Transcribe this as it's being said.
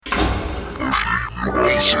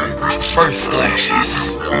First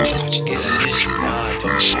class. What you get this?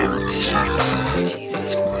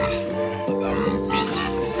 Jesus Christ.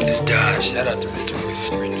 Just died. Shout out to Mr.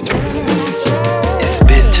 It's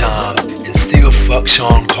been time and still fuck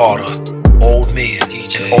Sean Carter. Old man,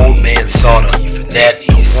 old man sorta. That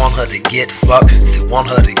don't want her to get fucked, still want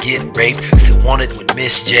her to get raped, still want it with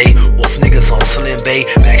Miss J. What's niggas on Slim Bay,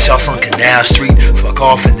 back shots on Canal Street. Fuck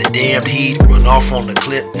off in the damned heat, run off on the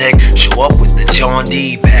clip neck. Show up with the John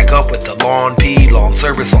D, back up with the Lawn P. Long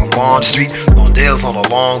service on Lawn Street, Lawndale's on a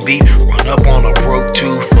long beat. Run up on a broke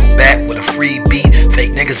two, flow back with a free beat.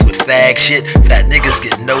 Fake niggas with fag shit, fat niggas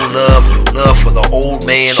get no love for the old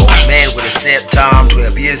man with a set time.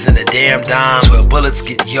 12 years and a damn dime. 12 bullets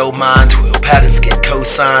get yo mine, 12 patterns get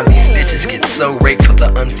co-signed. These bitches get so raped for the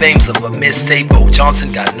unfames of a mistake. Bo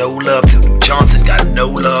Johnson got no love till New Johnson got no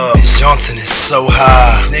love. Miss Johnson is so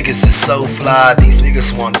high, these niggas is so fly. These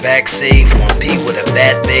niggas want back safe, want P with a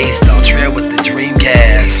bad bass. Style trail with the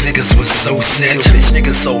Dreamcast. These niggas was so sick, bitch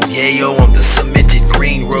niggas sold yayo on the cemented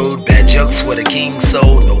green road. Bad jokes with a king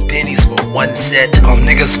sold, no pennies for one set.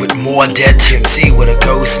 Niggas with more debt, MC with a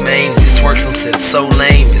ghost main. Mizz Twerksum said so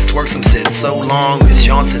lame, Mizz Twerksum said so long. Miss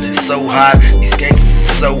Johnson is so hot, these gangsters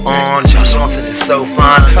is so on. Josh Johnson is so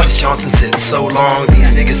fine, Miss Johnson said so long.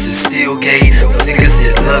 These niggas is still gay, those niggas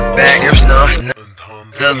did look back. There's none.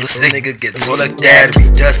 This nigga gets looked at,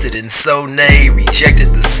 redusted and so nay, rejected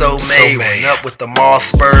the soulmate. Went up with the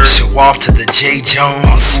Moss Spurs, show off to the J.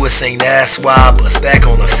 Jones. Lewis ain't asked why, bust back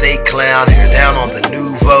on a fake clown. Hair down on the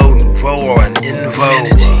Nouveau or an Invo.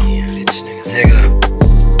 Nigga,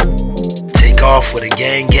 take off with a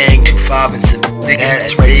gang, 2-5 and some nigga. That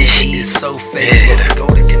shit is so fed. Go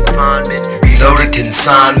to confinement, reloaded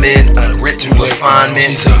consignment, unwritten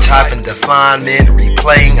refinement, no type and definement,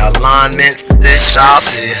 replaying alignments. This shop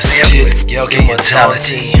is shit, yoga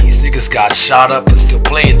mentality. These niggas got shot up but still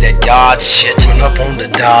playing that God shit. Run up on the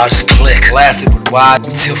Dodge click, blasted with wide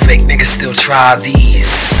until fake niggas still try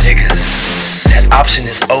these niggas. That option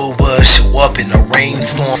is over, show up in a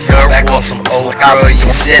rainstorm, fell back on some old drug.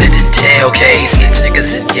 You said it in tailcase, hits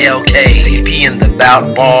niggas in Yale K. VP in the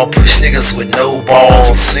bout ball, push niggas with no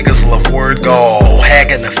balls. Niggas love word gall,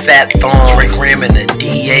 hag in a fat thong, drink rim in a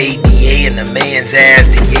DA in the man's ass,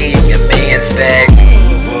 DA in your man's bag.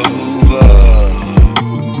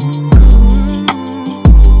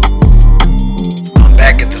 I'm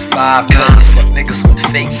back at the 5 gun, fuck niggas with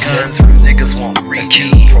fake guns. Real niggas won't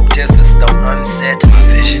repeat, protesters don't unset. My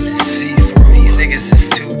vision is see-through, these niggas is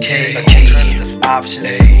 2K. Alternative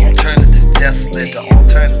options, alternative